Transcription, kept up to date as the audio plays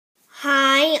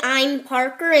I'm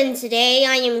Parker, and today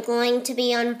I am going to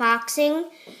be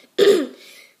unboxing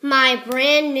my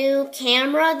brand new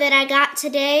camera that I got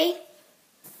today.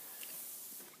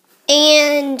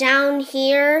 And down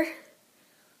here,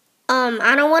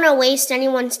 I don't want to waste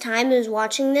anyone's time who's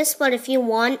watching this, but if you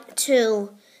want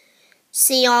to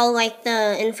see all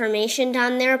the information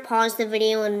down there, pause the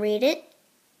video and read it.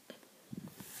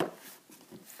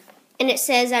 And it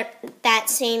says that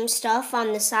same stuff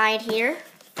on the side here.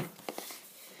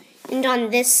 And on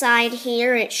this side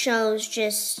here, it shows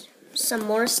just some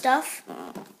more stuff.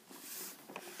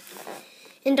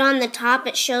 And on the top,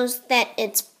 it shows that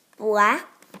it's black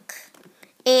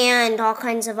and all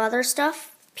kinds of other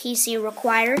stuff. PC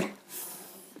required.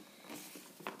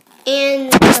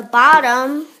 And the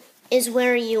bottom is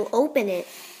where you open it.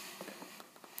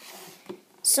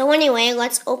 So anyway,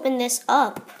 let's open this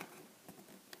up.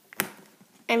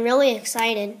 I'm really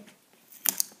excited.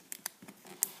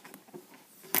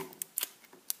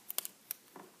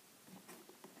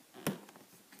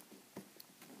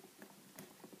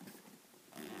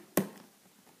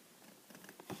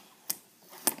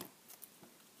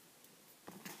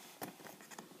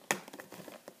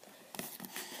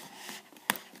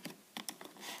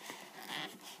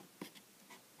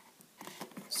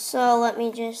 So let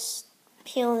me just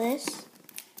peel this.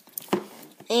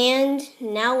 And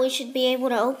now we should be able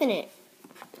to open it.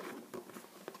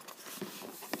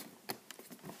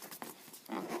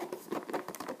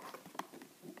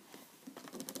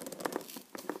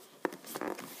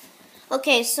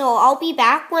 Okay, so I'll be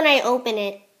back when I open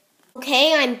it.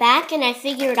 Okay, I'm back and I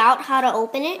figured out how to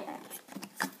open it.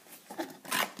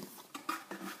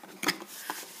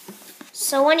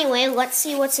 So anyway, let's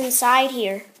see what's inside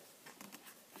here.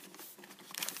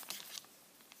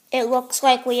 It looks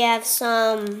like we have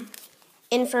some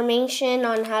information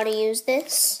on how to use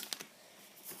this.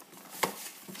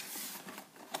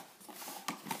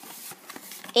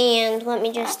 And let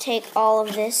me just take all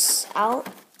of this out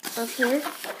of here.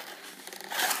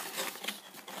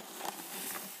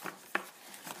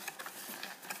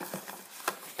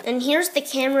 And here's the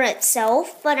camera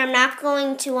itself, but I'm not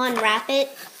going to unwrap it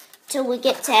till we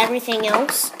get to everything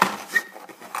else.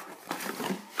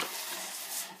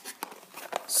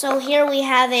 So here we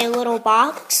have a little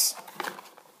box.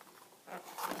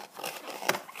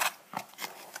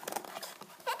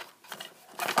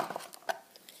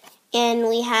 And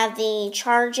we have the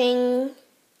charging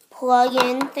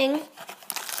plug-in thing.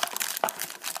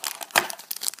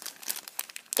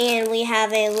 And we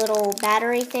have a little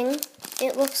battery thing,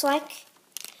 it looks like.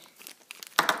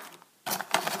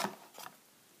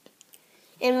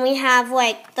 And we have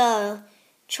the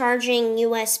charging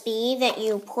USB that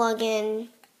you plug in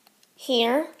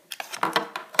here.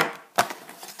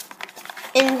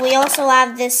 And we also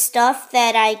have this stuff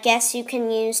that I guess you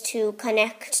can use to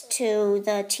connect to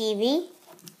the TV.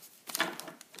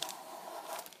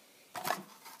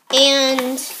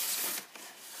 And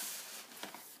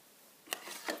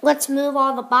let's move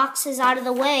all the boxes out of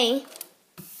the way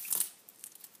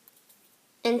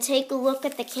and take a look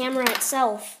at the camera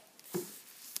itself.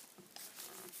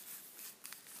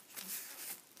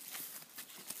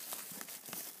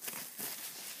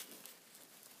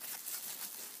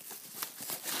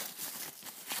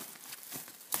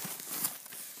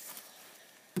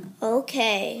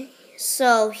 Okay,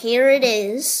 so here it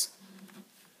is.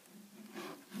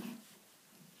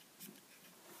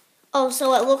 Oh,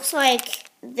 so it looks like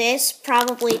this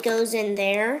probably goes in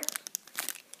there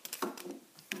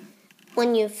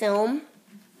when you film.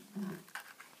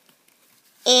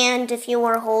 And if you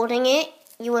were holding it,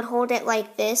 you would hold it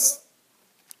like this.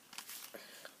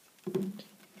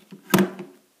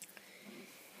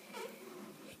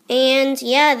 And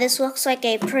yeah, this looks like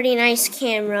a pretty nice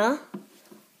camera.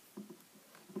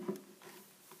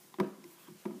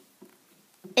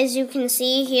 As you can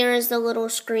see, here is the little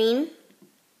screen.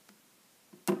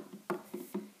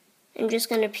 I'm just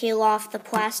going to peel off the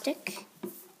plastic.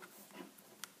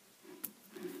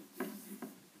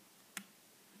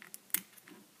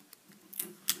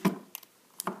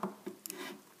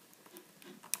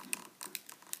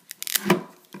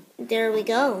 There we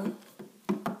go.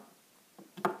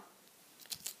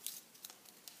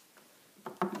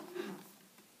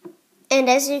 And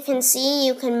as you can see,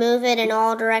 you can move it in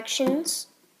all directions.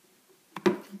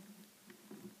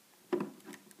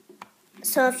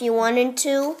 So if you wanted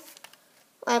to,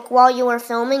 while you were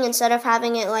filming, instead of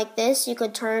having it like this, you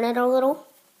could turn it a little,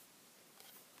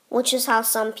 which is how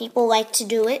some people like to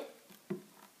do it.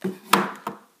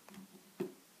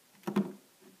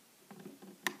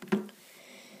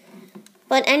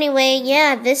 But anyway,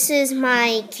 yeah, this is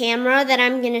my camera that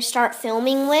I'm going to start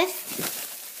filming with.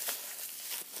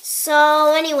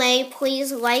 So anyway,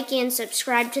 please like and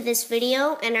subscribe to this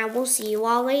video, and I will see you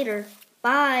all later.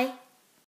 Bye.